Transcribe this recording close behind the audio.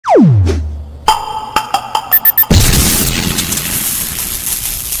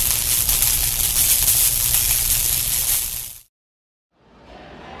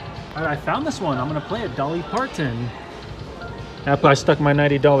I found this one. I'm gonna play it. Dolly Parton. I stuck my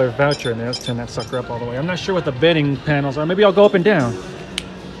 $90 voucher in there. Let's turn that sucker up all the way. I'm not sure what the betting panels are. Maybe I'll go up and down.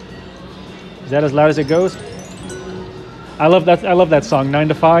 Is that as loud as it goes? I love that song, 9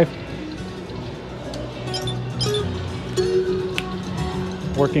 to 5.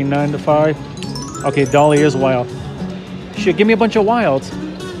 Working 9 to 5. Okay, Dolly is wild. Shit, give me a bunch of wilds.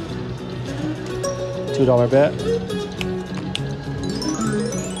 $2 bet.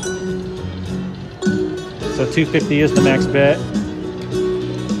 So 250 is the max bet.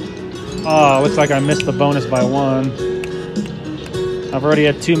 Oh, looks like I missed the bonus by 1. I've already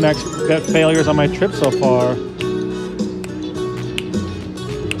had 2 max bet failures on my trip so far.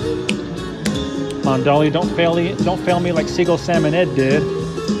 Come on, Dolly, don't fail me like Seagull, Sam, and Ed did.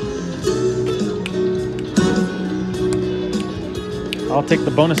 I'll take the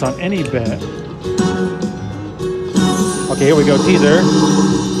bonus on any bet. Okay, here we go, teaser.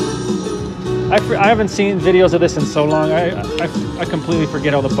 I haven't seen videos of this in so long. I completely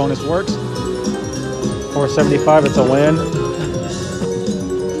forget how the bonus works. 475, it's a win.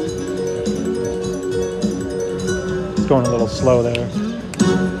 It's going a little slow there.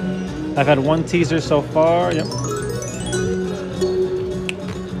 I've had 1 teaser so far. Yep.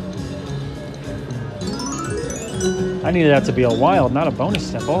 I needed that to be a wild, not a bonus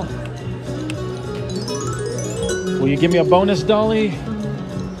symbol. Will you give me a bonus, Dolly?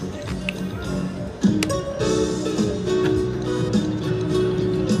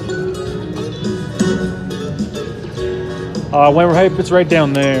 It's right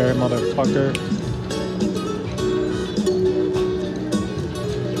down there, motherfucker.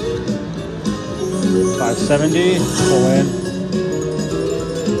 $570, full in.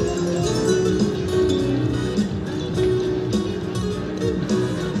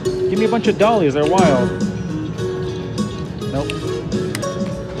 Give me a bunch of dollies, they're wild. Nope.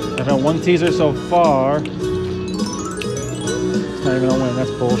 I've had 1 teaser so far. It's not even a win,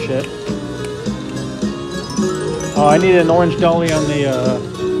 that's bullshit. Oh, I need an orange dolly on the,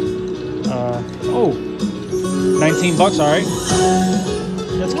 oh, 19 bucks, all right.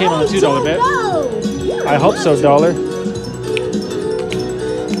 This came on a $2 bet. I hope so, dollar.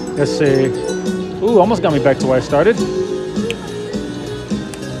 Let's see. Ooh, almost got me back to where I started.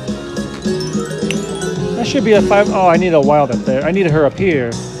 That should be a 5. Oh, I need a wild up there. I needed her up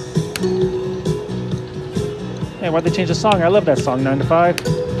here. Hey, why'd they change the song? I love that song, 9 to 5.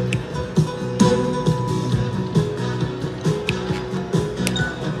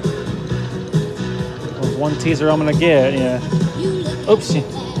 One teaser I'm gonna get, yeah. Oops.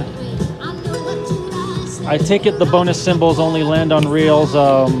 I take it the bonus symbols only land on reels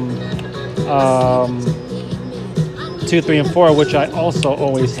 2, 3, and 4, which I also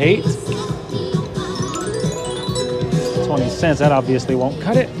always hate. 20 cents, that obviously won't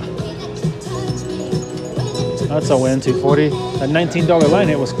cut it. That's a win, 240. That $19 line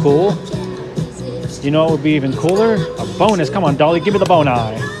hit was cool. You know what would be even cooler? A bonus. Come on, Dolly, give me the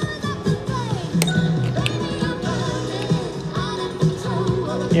boni.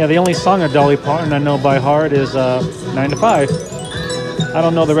 Yeah, the only song of Dolly Parton I know by heart is 9 to 5. I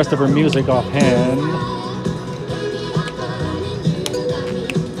don't know the rest of her music offhand.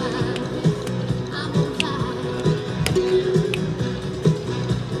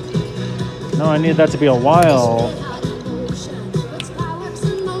 No, I need that to be a while.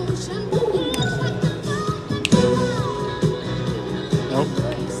 Nope.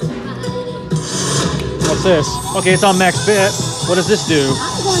 What's this? Okay, it's on max bet. What does this do?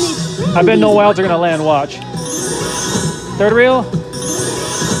 I bet no wilds are gonna land, watch. Third reel?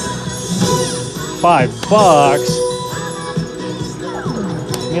 $5.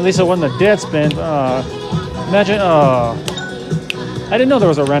 I mean, at least it wasn't a dead spin. Imagine, I didn't know there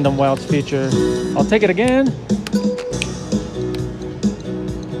was a random wilds feature. I'll take it again.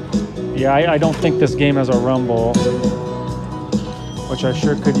 Yeah, I don't think this game has a rumble, which I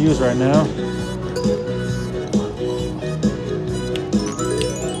sure could use right now.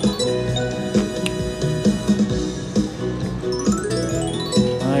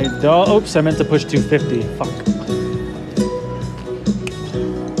 Oops, I meant to push 250. Fuck.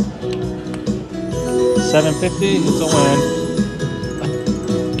 750, it's a win.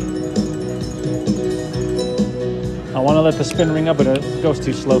 I want to let the spin ring up, but it goes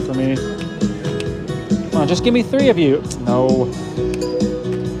too slow for me. Come on, just give me 3 of you. No.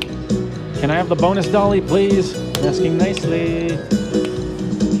 Can I have the bonus, Dolly, please? I'm asking nicely.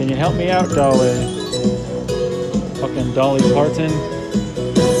 Can you help me out, Dolly? Fucking Dolly Parton.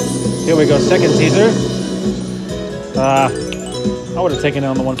 Here we go, second teaser. I would have taken it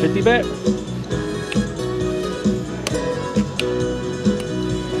on the 150 bet.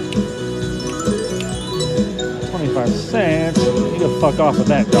 75 cents. You can fuck off with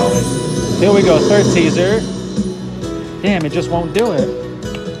that, Dolly. Here we go, third teaser. Damn, it just won't do it.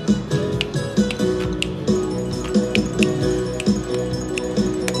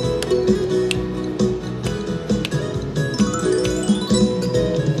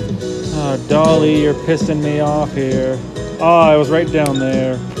 Oh, Dolly, you're pissing me off here. Oh, I was right down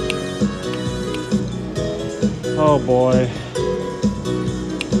there. Oh boy.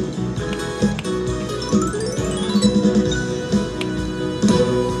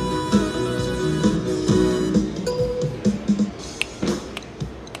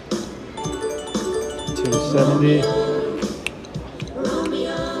 $270.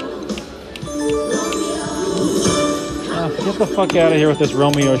 Get the fuck out of here with this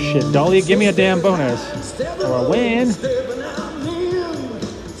Romeo shit. Dolly, give me a damn bonus. Or a win.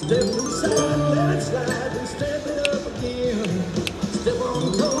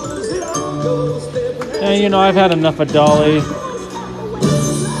 And you know, I've had enough of Dolly.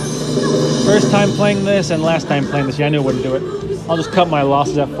 First time playing this and last time playing this, yeah, I knew I wouldn't do it. I'll just cut my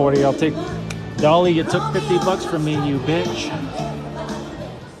losses at 40. I'll take Dolly, you took $50 from me, you bitch.